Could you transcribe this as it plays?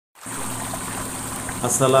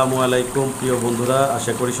আসসালামু আলাইকুম প্রিয় বন্ধুরা,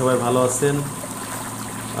 আশা করি সবাই ভালো আছেন।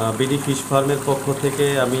 বিডি ফিশ ফার্মের পক্ষ থেকে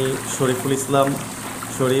আমি শরীফুল ইসলাম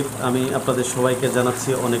শরীফ আমি আপনাদের সবাইকে জানাচ্ছি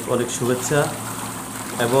অনেক অনেক শুভেচ্ছা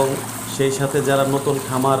এবং সেই সাথে যারা নতুন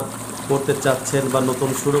খামার করতে চাচ্ছেন বা নতুন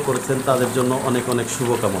শুরু করেছেন তাদের জন্য অনেক অনেক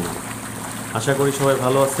শুভকামনা। আশা করি সবাই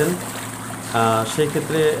ভালো আছেন। সেই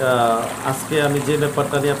ক্ষেত্রে আজকে আমি যে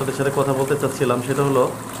ব্যাপারটা নিয়ে আপনাদের সাথে কথা বলতে চাচ্ছিলাম সেটা হলো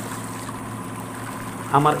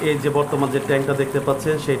আমার এই যে বর্তমান যে ট্যাঙ্কটা দেখতে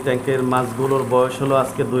পাচ্ছেন সেই ট্যাঙ্কের মাছগুলোর বয়স হলো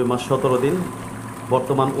আজকে 2 মাস 17 দিন।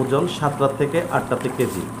 বর্তমান ওজন 7টা থেকে 8টা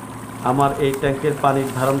কেজি। আমার এই ট্যাঙ্কের পানির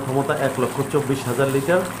ধারণ ক্ষমতা 1,24,000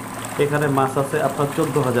 লিটার। এখানে মাছ আছে আপনার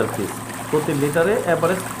 14,000 পিস। প্রতি লিটারে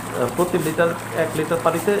অ্যাভারেজ প্রতি লিটার 1 লিটার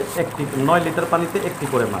পানিতে 9 লিটার পানিতে একটি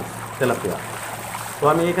করে মাছ তেলাপিয়া। তো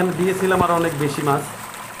আমি এখানে দিয়েছিলাম আর অনেক বেশি মাছ,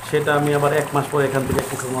 সেটা আমি আবার 1 মাস পরে এখান থেকে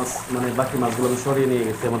কিছু মাছ বাকি মাছগুলো আমি সরিয়ে নিয়ে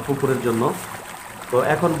গেছি আমার পুকুরের জন্য। তো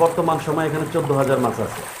এখন বর্তমান সময় এখানে 14,000 মাছ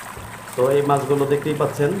আছে। তো এই মাছগুলো দেখতেই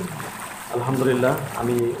পাচ্ছেন। আলহামদুলিল্লাহ,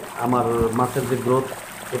 আমি আমার মাছের যে গ্রোথ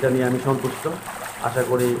এটা নিয়ে আমি সন্তুষ্ট। আশা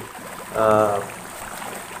করি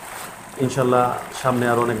ইনশাল্লাহ সামনে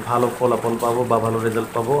আরও অনেক ভালো ফলাফল পাবো বা ভালো রেজাল্ট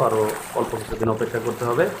পাবো। আরও অল্প কিছুদিন অপেক্ষা করতে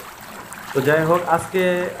হবে। তো যাই হোক, আজকে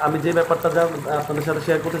আমি যে ব্যাপারটা আপনাদের সাথে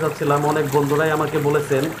শেয়ার করতে চাচ্ছিলাম, অনেক বন্ধুরাই আমাকে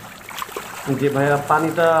বলেছেন যে ভাইয়া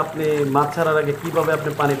পানিটা আপনি মাছ ছাড়ার আগে কীভাবে আপনি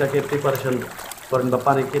পানিটাকে প্রিপারেশন করেন বা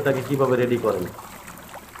পানিটাকে কীভাবে রেডি করেন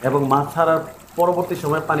এবং মাছ ছাড়ার পরবর্তী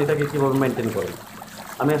সময় পানিটাকে কীভাবে মেনটেন করেন।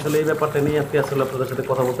 আমি আসলে এই ব্যাপারটা নিয়ে আজকে আসলে আপনাদের সাথে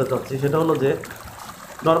কথা বলতে চাচ্ছি। সেটা হলো যে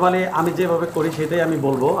নর্মালি আমি যেভাবে করি সেটাই আমি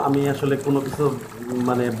বলবো। আমি আসলে কোনো কিছু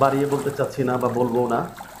বাড়িয়ে বলতে চাচ্ছি না বা বলবো না।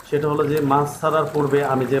 সেটা হলো যে মাছ ছাড়ার পূর্বে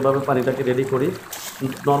আমি যেভাবে পানিটাকে রেডি করি,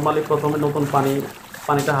 নর্মালি প্রথমে নতুন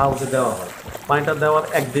পানিটা হাউসে দেওয়া হয়। পানিটা দেওয়ার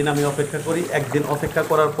একদিন আমি অপেক্ষা করি। একদিন অপেক্ষা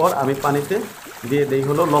করার পর আমি পানিতে দিয়ে দিই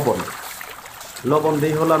হলো লবণ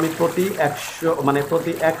দিই হলো আমি প্রতি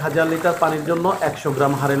 1,000 লিটার পানির জন্য 100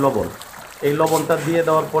 গ্রাম হারে লবণ। এই লবণটা দিয়ে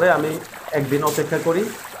দেওয়ার পরে আমি একদিন অপেক্ষা করি।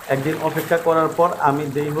 একদিন অপেক্ষা করার পর আমি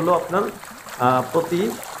দিই হলো আপনার প্রতি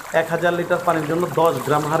 1,000 লিটার পানির জন্য 10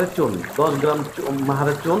 গ্রাম হারে চুন। 10 গ্রাম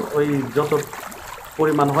হারে চুন, ওই যত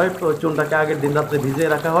পরিমাণ হয় ওই চুনটাকে আগের দিন রাত্রে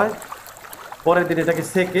ভিজিয়ে রাখা হয়। পরের দিন এটাকে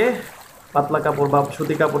সেকে পাতলা কাপড় বা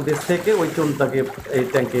সুতি কাপড় দিয়ে সেকে ওই চুনটাকে এই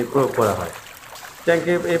ট্যাঙ্কে প্রয়োগ করা হয়।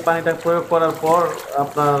 ট্যাঙ্কে এই পানিটা প্রয়োগ করার পর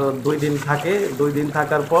আপনার 2 দিন থাকে। 2 দিন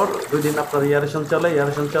থাকার পর 2 দিন আপনার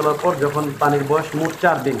এয়ারেশন চলার পর যখন পানির বয়স মোট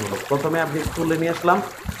 4 দিন হলো, প্রথমে আপনি তুলে নিয়ে আসলাম,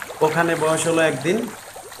 ওখানে বয়স হলো 1 দিন।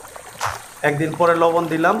 1 দিন পরে লবণ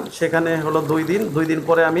দিলাম, সেখানে হলো 2 দিন। 2 দিন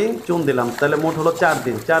পরে আমি চুন দিলাম, তাহলে মোট হলো 4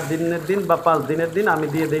 দিন। 4 দিনের দিন বা 5 দিনের দিন আমি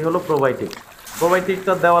দিয়ে দিই হলো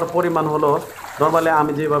প্রোবায়োটিকটা দেওয়ার পরিমাণ হলো নর্মালি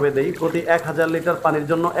আমি যেভাবে দিই প্রতি 1,000 লিটার পানির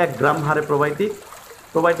জন্য 1 গ্রাম হারে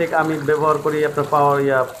প্রোবায়োটিক আমি ব্যবহার করি আপনার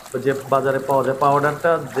যে বাজারে পাওয়া যায়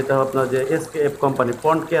পাউডারটা, যেটা আপনার যে SKF কোম্পানি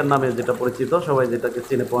পন্ড কেয়ার নামে যেটা পরিচিত, সবাই যেটাকে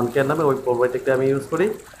চিনে পন্ড কেয়ার নামে, ওই প্রোবায়োটিকটা আমি ইউজ করি।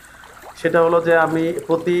 সেটা হলো যে আমি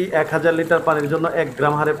প্রতি 1,000 লিটার পানির জন্য 1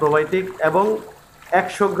 গ্রাম হারে প্রোবায়োটিক এবং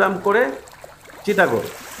 100 গ্রাম করে চিটাগোর,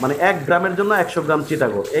 1 গ্রামের জন্য 100 গ্রাম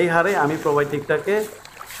চিটাগোর, এই হারে আমি প্রোবায়োটিকটাকে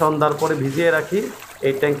সন্ধ্যার পরে ভিজিয়ে রাখি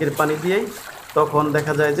এই ট্যাঙ্কির পানি দিয়েই। তখন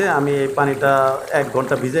দেখা যায় যে আমি এই পানিটা 1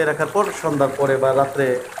 ঘন্টা ভিজিয়ে রাখার পর সন্ধ্যার পরে বা রাত্রে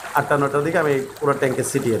 8টা-9টার দিকে আমি পুরো ট্যাঙ্কে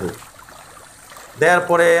ছিটিয়ে দিই। দেওয়ার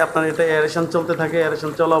পরে আপনার এটা এয়ারেশন চলতে থাকে।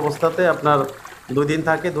 এয়ারেশন চলা অবস্থাতে আপনার 2 দিন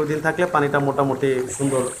থাকে। 2 দিন থাকলে পানিটা মোটামুটি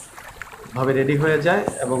সুন্দরভাবে রেডি হয়ে যায়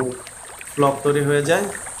এবং ফ্লক তৈরি হয়ে যায়।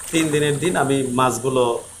 3 দিনের দিন আমি মাছগুলো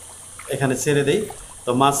এখানে ছেড়ে দিই।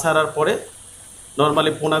 তো মাছ ছাড়ার পরে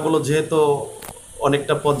নর্মালি পোনাগুলো যেহেতু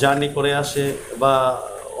অনেকটা পথ জার্নি করে আসে বা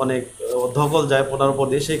অনেক ধকল যায় পোনার উপর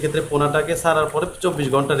দিয়ে, সেই ক্ষেত্রে পোনাটাকে ছাড়ার পরে 24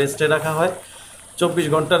 ঘন্টা রেস্টে রাখা হয়। 24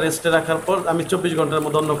 ঘন্টা রেস্টে রাখার পর আমি 24 ঘন্টার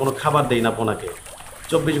মধ্যে অন্য কোনো খাবার দিই না পোনাকে।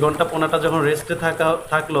 24 ঘন্টা পোনাটা যখন রেস্টে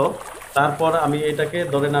থাকলো, তারপর আমি এটাকে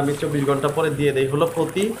ধরেন আমি 24 ঘন্টা পরে দিয়ে দিই হলো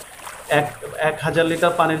প্রতি 1,000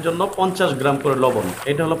 লিটার পানির জন্য 50 গ্রাম করে লবণ।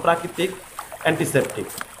 এটা হলো প্রাকৃতিক অ্যান্টিসেপটিক,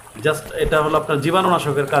 জাস্ট এটা হলো আপনার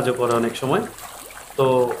জীবাণুনাশকের কাজও করে অনেক সময়। তো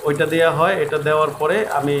ওইটা দেওয়া হয়। এটা দেওয়ার পরে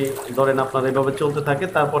আমি ধরেন আপনার এইভাবে চলতে থাকে,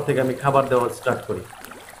 তারপর থেকে আমি খাবার দেওয়া স্টার্ট করি।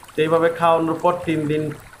 তো এইভাবে খাওয়ানোর পর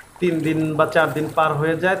 3 দিন বা 4 দিন পার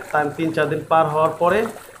হয়ে যায়। তার 3-4 দিন পার হওয়ার পরে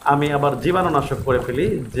আমি আবার জীবাণুনাশক করে ফেলি,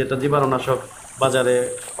 যেটা জীবাণুনাশক বাজারে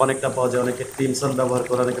অনেকটা পাওয়া যায়। অনেকে ক্রিমসন ব্যবহার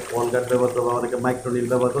করে, অনেকে পলগার্ড ব্যবহার করে, অনেকে মাইক্রোনিল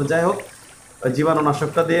ব্যবহার করে। যাই হোক, ওই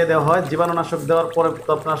জীবাণুনাশকটা দিয়ে দেওয়া হয়। জীবাণুনাশক দেওয়ার পরে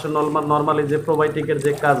তো আপনার আসলে নর্মালি যে প্রোবায়োটিকের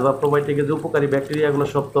যে কাজ বা প্রোবায়োটিকের যে উপকারী ব্যাকটেরিয়াগুলো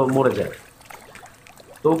সব তো মরে যায়।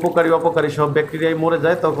 তো উপকারী অপকারী সব ব্যাকটেরিয়াই মরে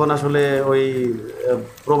যায়। তখন আসলে ওই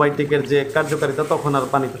প্রোবায়োটিকের যে কার্যকারিতা তখন আর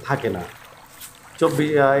পানিতে থাকে না।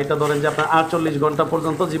 এটা ধরেন যে আপনার 48 ঘন্টা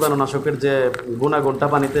পর্যন্ত জীবাণুনাশকের যে গুণাগুণটা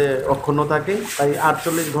পানিতে অক্ষুণ্ণ থাকে, তাই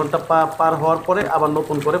 48 ঘন্টা পার হওয়ার পরে আবার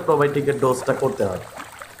নতুন করে প্রোবায়োটিকের ডোজটা করতে হয়।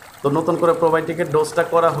 তো নতুন করে প্রোবায়োটিকের ডোজটা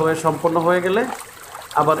করা হয়ে সম্পন্ন হয়ে গেলে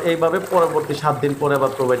আবার এইভাবে পরবর্তী 7 দিন পরে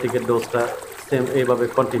আবার প্রোবায়োটিকের ডোজটা সেম এইভাবে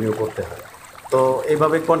কন্টিনিউ করতে হয়। তো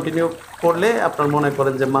এইভাবে কন্টিনিউ করলে আপনার মনে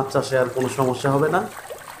করেন যে মাছ চাষে আর কোনো সমস্যা হবে না।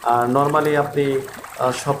 আর নর্মালি আপনি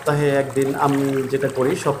সপ্তাহে একদিন, আমি যেটা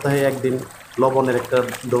করি সপ্তাহে একদিন লবণের একটা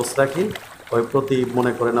ডোজ রাখি। ওই প্রতি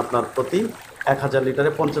মনে করেন আপনার প্রতি 1000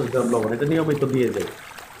 লিটারে 50 গ্রাম লবণ, এটা নিয়মিত দিয়ে যায়।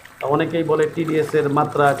 অনেকেই বলে টিডিএস এর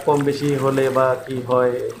মাত্রা কম বেশি হলে বা কি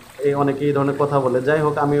হয়, অনেকেই এই ধরনের কথা বলে। যাই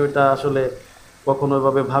হোক, আমি ওইটা আসলে কখনো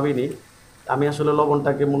ওইভাবে ভাবিনি। আমি আসলে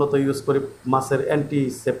লবণটাকে মূলত ইউজ করি মাছের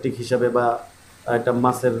অ্যান্টিসেপটিক হিসাবে, বা এটা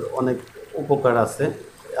মাছের অনেক উপকার আছে,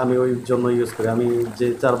 আমি ওই জন্য ইউজ করি। আমি যে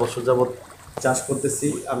 4 বছর যাবৎ চাষ করতেছি,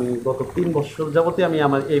 আমি গত 3 বছর যাবতই আমি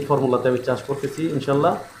আমার এই ফর্মুলাতে আমি চাষ করতেছি,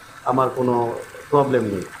 ইনশাল্লাহ আমার কোনো প্রবলেম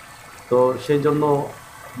নেই। তো সেই জন্য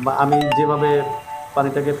আমি যেভাবে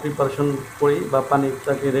পানিটাকে প্রিপারেশন করি বা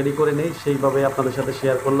পানিটাকে রেডি করে নেই, সেইভাবে আপনাদের সাথে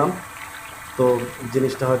শেয়ার করলাম। তো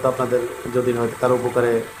জিনিসটা হয়তো আপনাদের যদি হয়তো কারো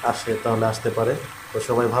উপকারে আসে তাহলে আসতে পারে। তো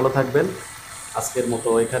সবাই ভালো থাকবেন। আজকের মতো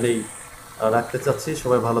এখানেই রাখতে চাচ্ছি।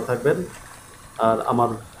 সবাই ভালো থাকবেন। আর আমার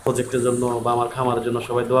প্রজেক্টের জন্য বা আমার খামারের জন্য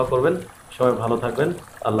সবাই দোয়া করবেন। সবাই ভালো থাকবেন।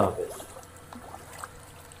 আল্লাহ হাফেজ।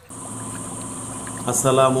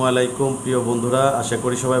 আসসালামু আলাইকুম প্রিয় বন্ধুরা, আশা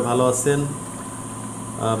করি সবাই ভালো আছেন।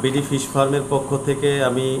 বিডি ফিশ ফার্মের পক্ষ থেকে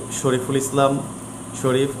আমি শরীফুল ইসলাম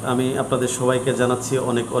শরীফ, আমি আপনাদের সবাইকে জানাচ্ছি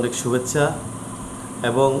অনেক অনেক শুভেচ্ছা,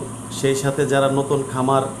 এবং সেই সাথে যারা নতুন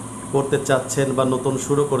খামার করতে চাচ্ছেন বা নতুন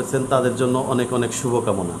শুরু করেছেন তাদের জন্য অনেক অনেক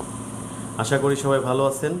শুভকামনা। আশা করি সবাই ভালো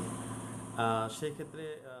আছেন। সেই ক্ষেত্রে